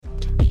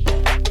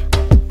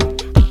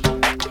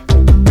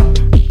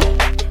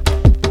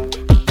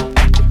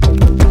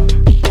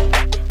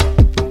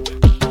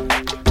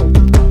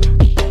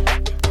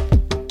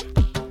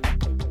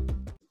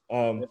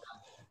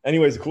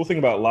Anyways, the cool thing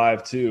about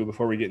live too,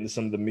 before we get into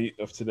some of the meat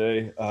of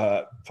today,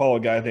 follow a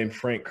guy named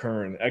Frank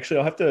Kern. Actually,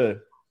 I'll have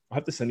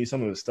to send you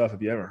some of his stuff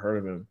if you haven't heard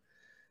of him.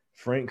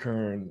 Frank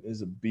Kern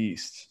is a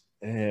beast,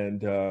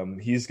 and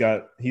he's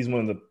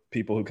one of the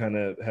people who kind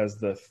of has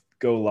the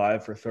go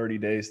live for 30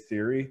 days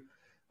theory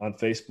on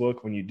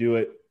Facebook. When you do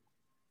it,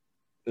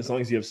 as long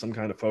as you have some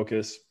kind of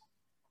focus,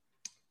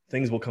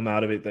 things will come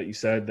out of it that you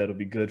said that'll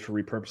be good for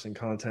repurposing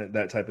content,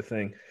 that type of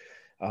thing.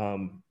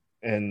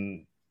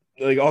 And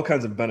like all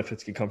kinds of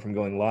benefits can come from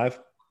going live.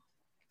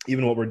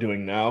 Even what we're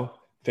doing now,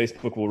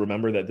 Facebook will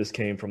remember that this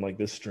came from like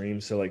this stream.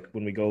 So like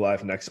when we go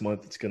live next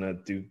month, it's gonna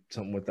do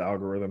something with the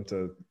algorithm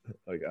to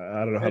like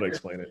I don't know how to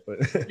explain it, but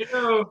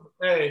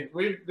Hey,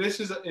 this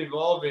is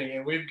evolving,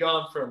 and we've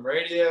gone from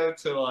radio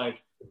to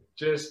like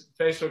just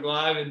Facebook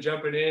Live and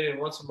jumping in and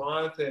once a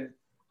month, and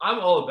I'm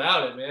all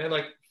about it, man.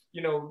 Like,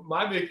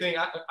 my big thing,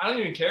 I don't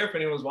even care if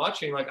anyone's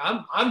watching. Like,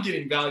 I'm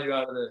getting value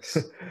out of this.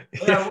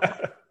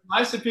 yeah.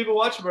 I see people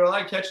watching, but I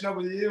like catching up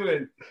with you,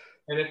 and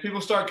if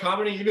people start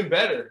commenting, even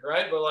better,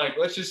 right? But like,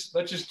 let's just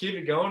keep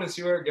it going and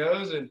see where it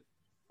goes. And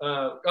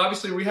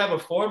obviously, we have a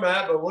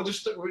format, but we're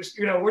talking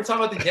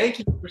about the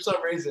Yankees for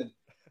some reason.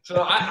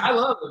 So I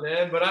love it,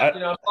 man. But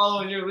I'm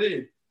following your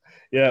lead.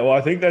 Yeah, well,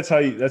 I think that's how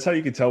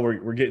you can tell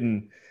we're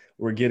getting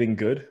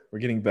good. We're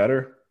getting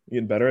better. We're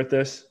getting better at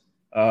this.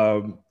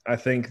 I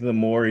think the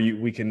more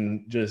we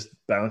can just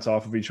bounce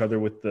off of each other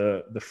with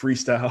the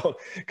freestyle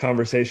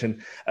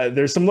conversation.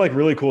 There's some like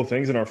really cool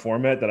things in our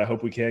format that I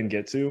hope we can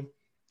get to.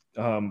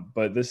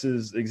 But this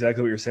is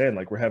exactly what you're saying.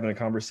 Like we're having a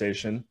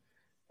conversation.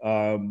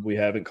 We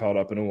haven't caught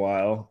up in a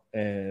while,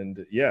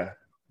 and yeah,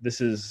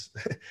 this is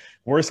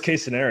worst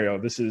case scenario.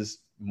 This is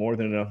more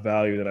than enough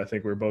value that I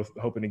think we're both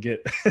hoping to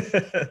get.